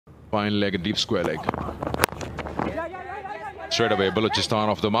Fine leg and deep square leg. Straight away, Balochistan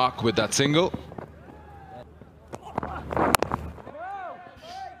off the mark with that single.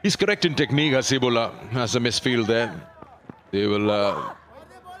 He's correct in technique. Haseebullah has a misfield there. They will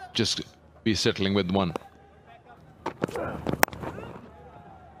just be settling with one.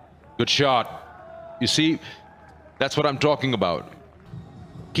 Good shot. You see, that's what I'm talking about.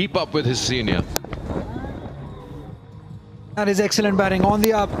 Keep up with his senior. That is excellent batting on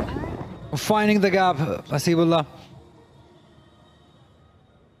the up, finding the gap, Haseebullah.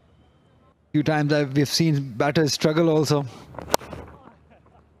 Few times we've seen batters struggle also.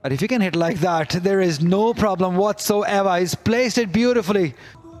 But if you can hit like that, there is no problem whatsoever. He's placed it beautifully.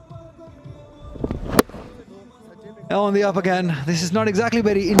 On the up again. This is not exactly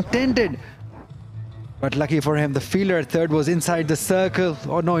where he intended. But lucky for him, the fielder at third was inside the circle.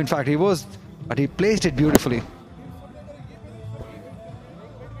 Or no, in fact, he was. But he placed it beautifully.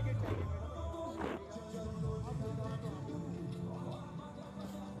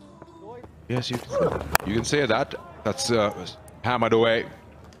 Yes, you can say that. That's hammered away.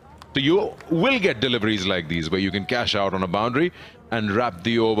 So you will get deliveries like these where you can cash out on a boundary and wrap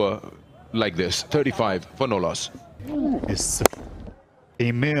the over like this. 35 for no loss. इस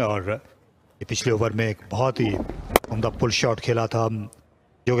team में और ये पिछले over में एक बहुत ही उम्दा pull shot खेला था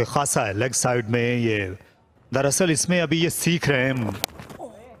जो कि खासा है लेग साइड में। ये दरअसल इसमें अभी ये सीख रहे हैं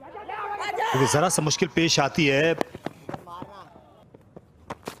क्योंकि जरा सा मुश्किल पेश आती है।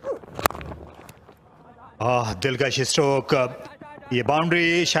 दिलकश स्ट्रोक, ये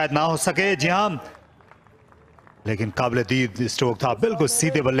बाउंड्री शायद ना हो सके, जी हाँ, लेकिन काबिल दीद स्ट्रोक था, बिल्कुल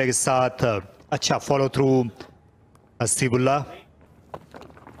सीधे बल्ले के साथ अच्छा फॉलो थ्रू। हसीबुल्लाह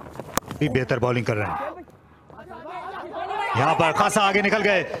भी बेहतर बॉलिंग कर रहे हैं, यहां पर खासा आगे निकल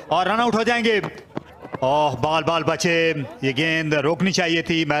गए और रन आउट हो जाएंगे। ओह, बाल बचे, ये गेंद रोकनी चाहिए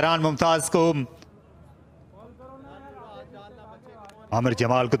थी महरान मुमताज को। आमिर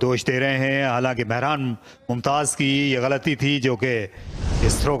जमाल को दोष दे रहे हैं, हालांकि महरान मुमताज की ये गलती थी जो कि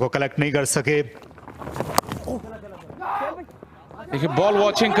इस थ्रो को कलेक्ट नहीं कर सके। देखिए बॉल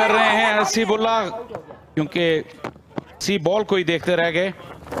वॉचिंग कर रहे हैं हसीबुल्लाह, क्योंकि सी बॉल को ही देखते रह गए।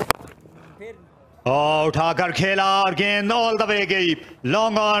 उठाकर खेला और गेंद ऑल द वे गई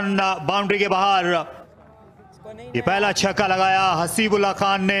लॉन्ग ऑन बाउंड्री के बाहर। ये पहला छक्का लगाया हसीबुल्लाह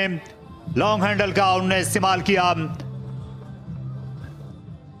खान ने, लॉन्ग हैंडल का उन्होंने इस्तेमाल किया।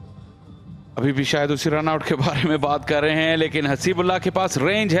 अभी भी शायद उसी रन आउट के बारे में बात कर रहे हैं, लेकिन हसीबुल्लाह के पास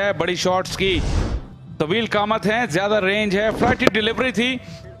रेंज है बड़ी शॉट्स की, तवील कामत है, ज्यादा रेंज है। फ्लाइटी डिलीवरी थी,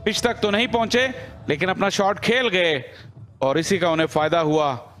 पिच तक तो नहीं पहुंचे लेकिन अपना शॉट खेल गए और इसी का उन्हें फायदा हुआ।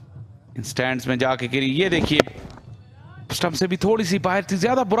 इन स्टैंड्स में जाके गिरी, ये देखिए स्टंप से भी थोड़ी सी बाहर थी,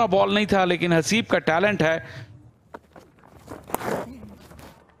 ज्यादा बुरा बॉल नहीं था, लेकिन हसीब का टैलेंट है।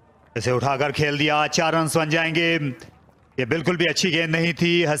 इसे उठाकर खेल दिया, 4 रन बन जाएंगे। ये बिल्कुल भी अच्छी गेंद नहीं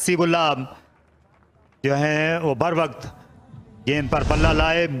थी। हसीबुल्लाह जो है वो बर वक्त गेंद पर बल्ला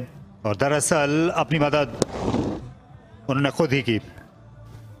लाए और दरअसल अपनी मदद उन्होंने खुद ही की।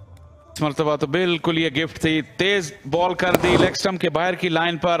 इस मरतबा तो बिल्कुल ये गिफ्ट थी, तेज बॉल कर दी लेग स्टंप के बाहर की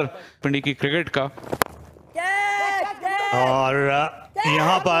लाइन पर पिंडी की क्रिकेट का। और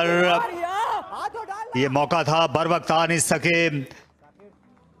यहाँ पर ये मौका था, बर वक्त आ नहीं सके,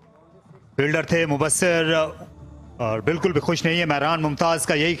 फील्डर थे मुबस्सिर और बिल्कुल भी खुश नहीं है। महरान मुमताज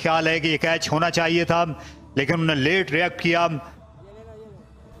का यही ख्याल है कि ये कैच होना चाहिए था, लेकिन उन्होंने लेट रिएक्ट किया,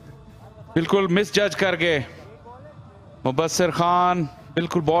 बिल्कुल मिस जज कर गए। मुबस्सिर खान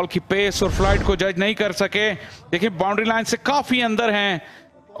बिल्कुल बॉल की पेस और फ्लाइट को जज नहीं कर सके। देखिए बाउंड्री लाइन से काफी अंदर हैं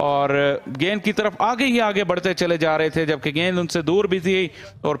और गेंद की तरफ आगे ही आगे बढ़ते चले जा रहे थे, जबकि गेंद उनसे दूर भी थी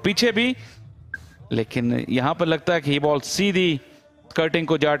और पीछे भी, लेकिन यहां पर लगता है कि ये बॉल सीधी स्कर्टिंग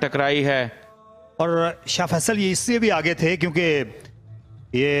को जा टकराई है। और शाह फैसल ये इससे भी आगे थे क्योंकि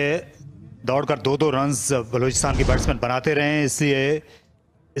ये दौड़कर 2-2 रन्स बलूचिस्तान के बैट्समैन बनाते रहे, इसलिए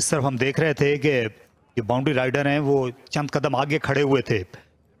इस तरफ हम देख रहे थे कि ये बाउंड्री राइडर हैं वो चंद कदम आगे खड़े हुए थे।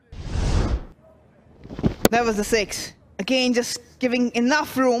 That was the 6. Again, just giving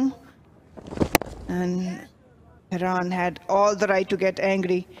enough room, and Iran had all the right to get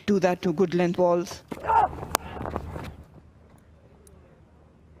angry, do that to good length balls.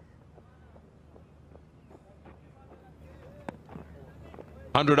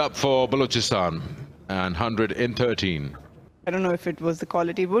 100 up for Balochistan and 100 in 13. I don't know if it was the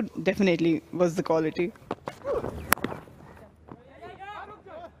quality, but definitely was the quality.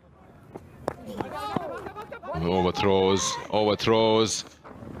 Overthrows.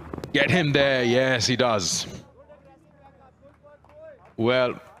 Get him there. Yes, he does.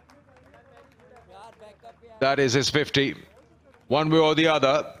 Well, that is his 50. One way or the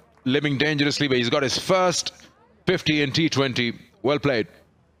other, living dangerously, but he's got his first 50 in T20. Well played.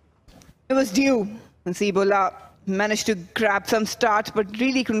 It was due. Haseebullah managed to grab some starts, but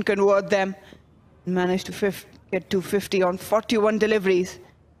really couldn't convert them. Managed to get to 50 on 41 deliveries.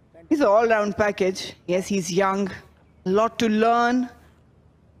 He's an all-round package. Yes, he's young, a lot to learn.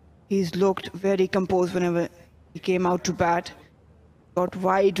 He's looked very composed whenever he came out to bat. Got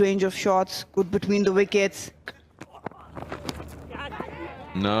wide range of shots, good between the wickets.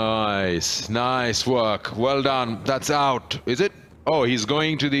 Nice, nice work. Well done. That's out. Is it? Oh, he's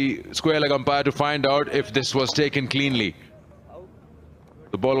going to the square leg umpire to find out if this was taken cleanly.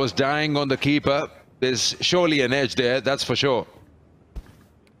 The ball was dying on the keeper. There's surely an edge there, that's for sure.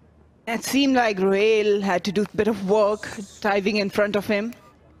 It seemed like Rohail had to do a bit of work diving in front of him.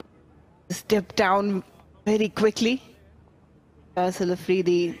 Stepped down very quickly. Arslan Ash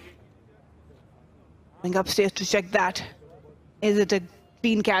going upstairs to check that. Is it a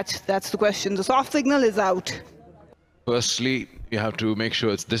clean catch? That's the question. The soft signal is out. Firstly, you have to make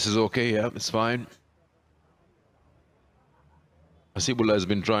sure this is okay. Yeah, it's fine. Haseebullah has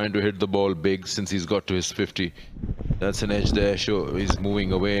been trying to hit the ball big since he's got to his 50. That's an edge there. Sure, he's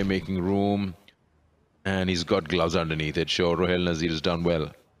moving away, making room. And he's got gloves underneath it. Sure, Rohail Nazir has done well.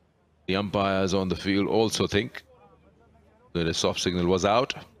 The umpires on the field also think that a soft signal was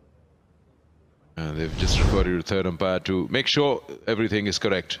out. And they've just referred to the third umpire to make sure everything is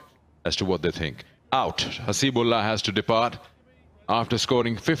correct as to what they think. Out. Haseebullah has to depart after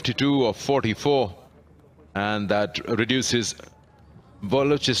scoring 52 of 44. And that reduces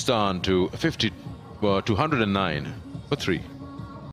Balochistan to 109 for 3.